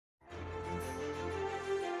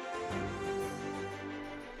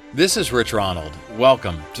This is Rich Ronald.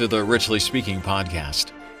 Welcome to the Richly Speaking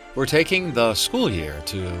podcast. We're taking the school year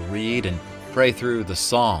to read and pray through the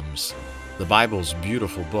Psalms, the Bible's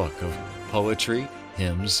beautiful book of poetry,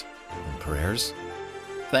 hymns, and prayers.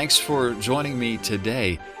 Thanks for joining me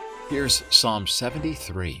today. Here's Psalm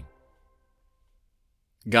 73.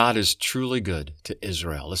 God is truly good to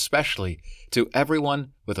Israel, especially to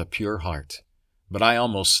everyone with a pure heart. But I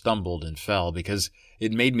almost stumbled and fell because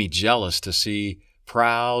it made me jealous to see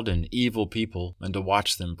proud and evil people and to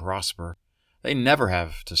watch them prosper. They never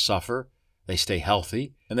have to suffer, they stay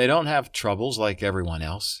healthy, and they don't have troubles like everyone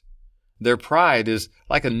else. Their pride is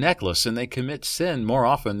like a necklace, and they commit sin more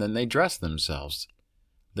often than they dress themselves.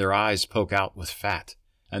 Their eyes poke out with fat,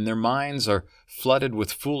 and their minds are flooded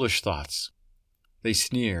with foolish thoughts. They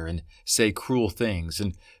sneer and say cruel things,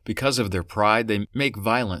 and because of their pride they make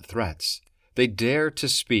violent threats. They dare to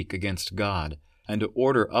speak against God and to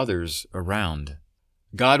order others around.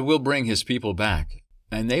 God will bring His people back,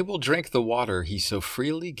 and they will drink the water He so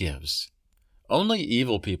freely gives. Only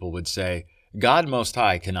evil people would say, God Most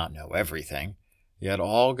High cannot know everything, yet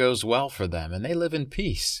all goes well for them, and they live in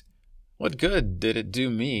peace. What good did it do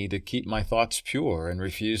me to keep my thoughts pure and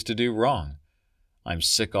refuse to do wrong? I'm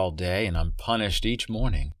sick all day, and I'm punished each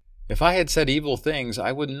morning. If I had said evil things,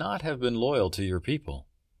 I would not have been loyal to your people.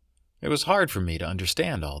 It was hard for me to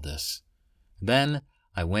understand all this. Then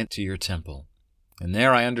I went to your temple, and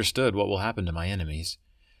there I understood what will happen to my enemies.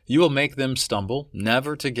 You will make them stumble,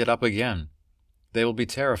 never to get up again. They will be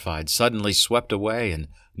terrified, suddenly swept away and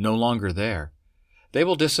no longer there. They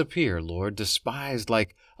will disappear, Lord, despised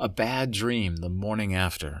like a bad dream the morning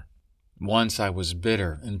after. Once I was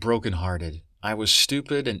bitter and broken-hearted. I was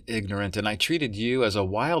stupid and ignorant, and I treated you as a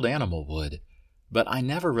wild animal would. But I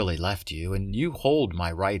never really left you, and you hold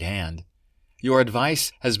my right hand. Your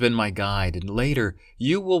advice has been my guide, and later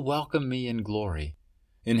you will welcome me in glory.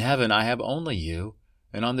 In heaven I have only you,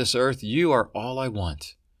 and on this earth you are all I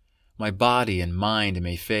want. My body and mind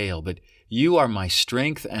may fail, but you are my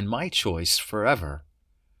strength and my choice forever.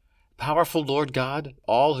 Powerful Lord God,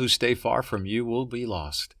 all who stay far from you will be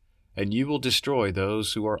lost, and you will destroy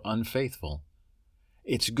those who are unfaithful.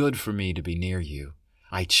 It's good for me to be near you.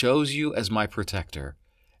 I chose you as my protector,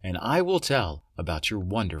 and I will tell about your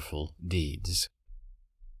wonderful deeds.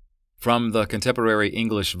 From the Contemporary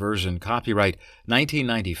English Version, copyright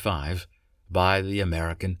 1995, by the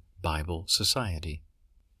American Bible Society.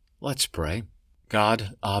 Let's pray.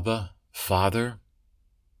 God, Abba, Father,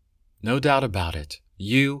 no doubt about it,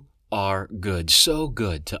 you are good, so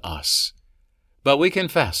good to us. But we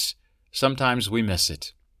confess, sometimes we miss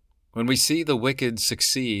it. When we see the wicked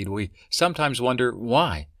succeed, we sometimes wonder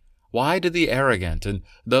why. Why do the arrogant and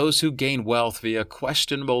those who gain wealth via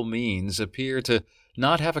questionable means appear to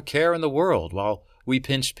not have a care in the world while we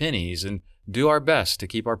pinch pennies and do our best to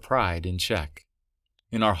keep our pride in check?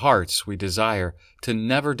 In our hearts, we desire to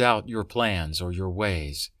never doubt your plans or your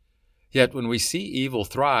ways. Yet when we see evil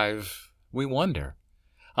thrive, we wonder.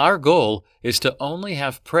 Our goal is to only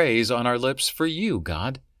have praise on our lips for you,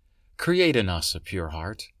 God. Create in us a pure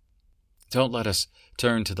heart. Don't let us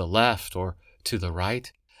turn to the left or to the right,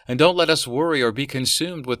 and don't let us worry or be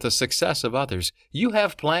consumed with the success of others. You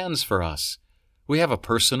have plans for us. We have a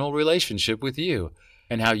personal relationship with you,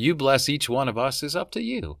 and how you bless each one of us is up to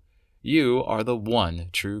you. You are the one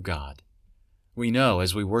true God. We know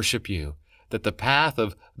as we worship you that the path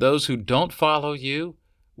of those who don't follow you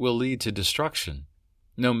will lead to destruction,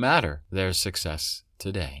 no matter their success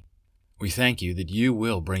today. We thank you that you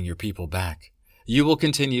will bring your people back. You will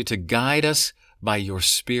continue to guide us by your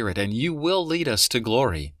Spirit, and you will lead us to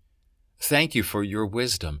glory. Thank you for your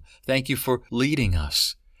wisdom. Thank you for leading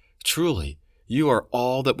us. Truly, you are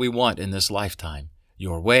all that we want in this lifetime.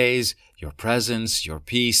 Your ways, your presence, your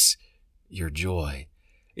peace, your joy.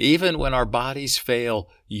 Even when our bodies fail,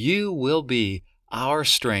 you will be our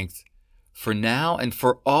strength for now and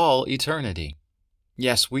for all eternity.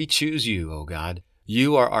 Yes, we choose you, O God.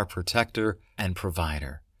 You are our protector and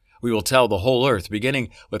provider. We will tell the whole earth, beginning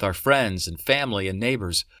with our friends and family and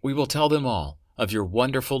neighbors. We will tell them all of your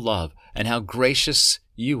wonderful love and how gracious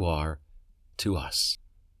you are to us.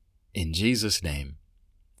 In Jesus' name,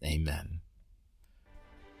 amen.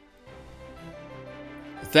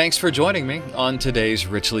 Thanks for joining me on today's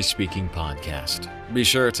Richly Speaking podcast. Be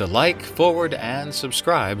sure to like, forward, and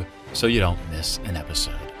subscribe so you don't miss an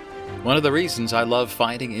episode. One of the reasons I love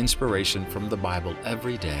finding inspiration from the Bible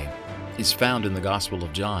every day is found in the Gospel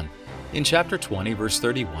of John. In chapter 20, verse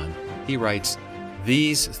 31, he writes,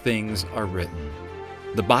 "These things are written."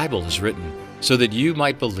 The Bible is written so that you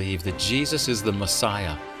might believe that Jesus is the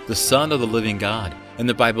Messiah, the Son of the living God, and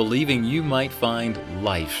that by believing you might find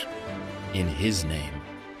life in His name.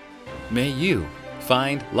 May you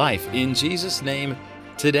find life in Jesus' name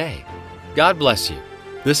today. God bless you.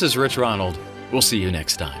 This is Rich Ronald. We'll see you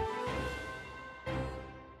next time.